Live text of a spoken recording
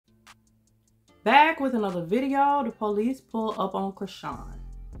Back with another video. The police pull up on Chrisean.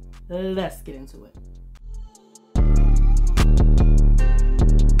 Let's get into it.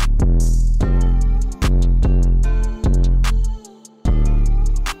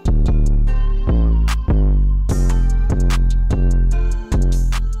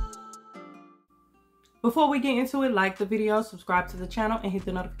 Before we get into it, like the video, subscribe to the channel, and hit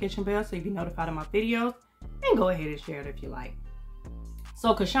the notification bell so you be notified of my videos. And go ahead and share it if you like.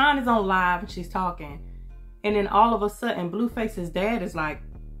 So Chrisean is on live and she's talking. And then all of a sudden, Blueface's dad is like,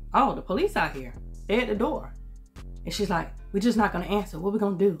 oh, the police out here. They're at the door. And she's like, we're just not going to answer. What we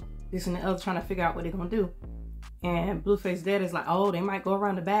going to do? This and the other, trying to figure out what they're going to do. And Blueface's dad is like, oh, they might go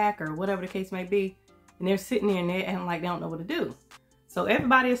around the back or whatever the case may be. And they're sitting there and they're acting like they don't know what to do. So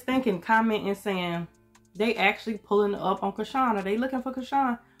everybody is thinking, commenting, saying, they actually pulling up on Chrisean. Are they looking for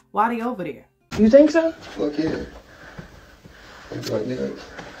Chrisean? Why are they over there? You think so? Fuck yeah. I'm like, nigga,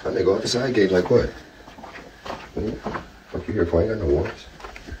 that nigga off the side gate like what? Fuck you here for? I ain't got no warrants.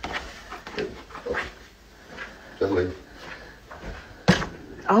 Just leave.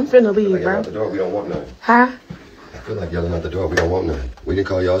 I'm finna leave, like bro. Out the door, we don't want nothing. Huh? I feel like yelling out the door, we don't want nothing. We didn't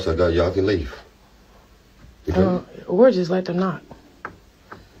call y'all, so y'all can leave. Or just let them knock.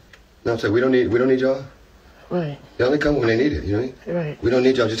 No, I'm saying we don't need y'all. Right. Y'all only come when they need it, you know what I mean? Right. We don't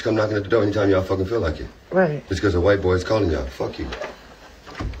need y'all just come knocking at the door anytime y'all fucking feel like it. Right. Just because a white boy's calling y'all. Fuck you.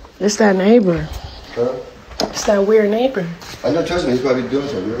 It's that neighbor. Huh? It's that weird neighbor. I'm not trusting him. He's probably doing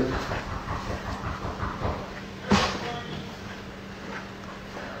something, really.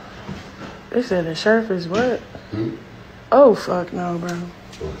 They said the sheriff is what? Hmm? Oh, fuck no, bro.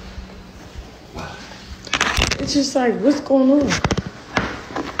 What? It's just like, what's going on?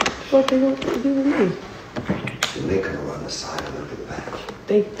 What they want to do with me? And they come around the side and look at the back.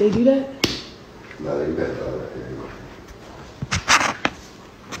 They do that? No, they better not right there.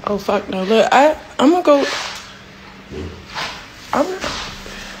 Oh, fuck no. Look, I'm gonna go.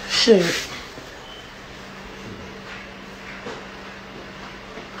 Shit.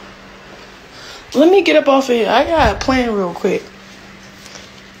 Let me get up off of here. I got a plan real quick.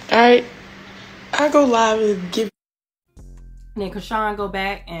 Alright? I go live and give. And then Chrisean go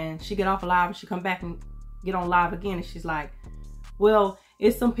back and she get off live and she come back and get on live again. And she's like, well,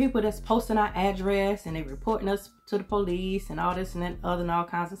 it's some people that's posting our address and they reporting us to the police and all this and that other and all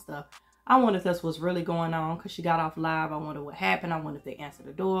kinds of stuff. I wonder if that's what's really going on because she got off live. I wonder what happened. I wonder if they answered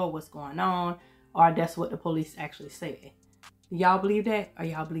the door, what's going on, or that's what the police actually said. Do y'all believe that? Or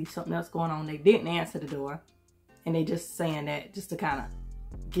y'all believe something else going on? They didn't answer the door and they just saying that just to kind of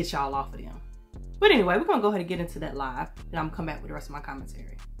get y'all off of them. But anyway, we're going to go ahead and get into that live. Then I'm going to come back with the rest of my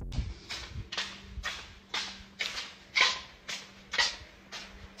commentary.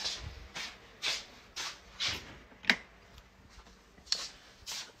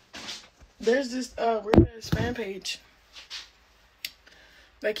 There's this weird fan page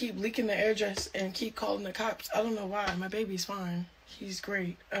that keep leaking the address and keep calling the cops. I don't know why. My baby's fine. He's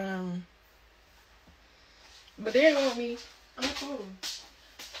great. But they ain't want me. I'm cool.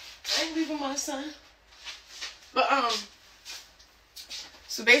 I ain't leaving my son. But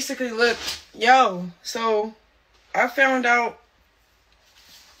so basically, look, so I found out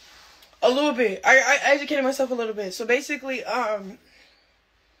a little bit. I educated myself a little bit. So basically,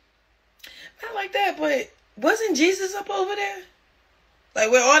 not like that, but wasn't Jesus up over there? Like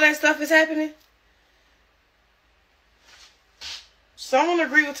where all that stuff is happening? Someone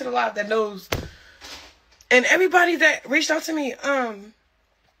agreed to the live that knows. And everybody that reached out to me, I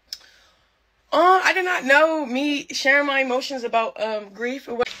did not know me sharing my emotions about grief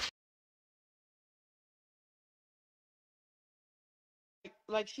or what.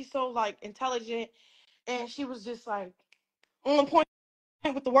 Like she's so like intelligent, and she was just like on point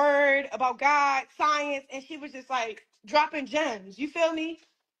with the word about God, science, and she was just like dropping gems. You feel me?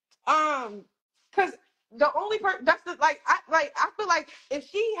 Cause the only person that's the I feel like if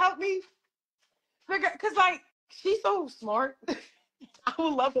she helped me figure, cause like she's so smart. I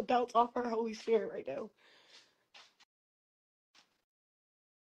would love to bounce off her Holy Spirit right now.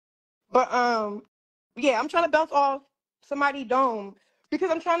 But yeah, I'm trying to bounce off somebody's dome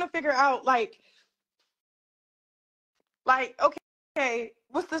because I'm trying to figure out like okay,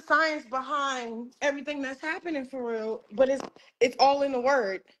 what's the science behind everything that's happening for real? But it's all in the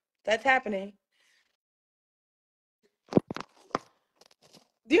word that's happening.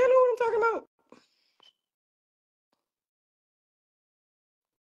 Do you know what I'm talking about?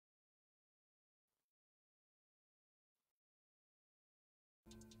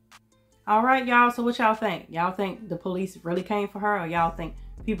 All right, y'all. So what y'all think? Y'all think the police really came for her, or y'all think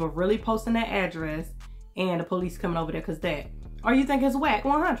people really posting that address and the police coming over there because that? Or you think it's whack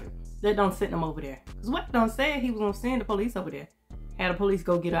 100? that don't send him over there. Because Wack done said he was going to send the police over there. Had the police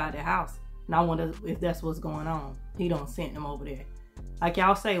go get her out of their house. And I wonder if that's what's going on. He don't send them over there. Like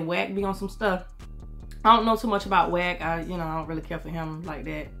y'all say, Wack be on some stuff. I don't know too much about Wack. I don't really care for him like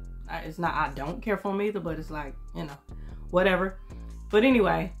that. It's not I don't care for him either, but it's like, whatever. But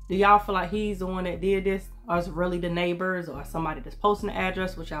anyway, do y'all feel like he's the one that did this? Or is it really the neighbors or somebody that's posting the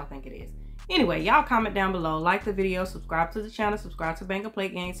address? What y'all think it is? Anyway, y'all comment down below. Like the video. Subscribe to the channel. Subscribe to Bang Play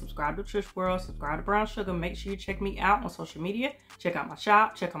Games. Subscribe to Trish World. Subscribe to Brown Sugar. Make sure you check me out on social media. Check out my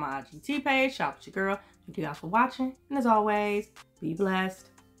shop. Check out my IGT page. Shop with your girl. Thank you guys for watching. And as always, be blessed.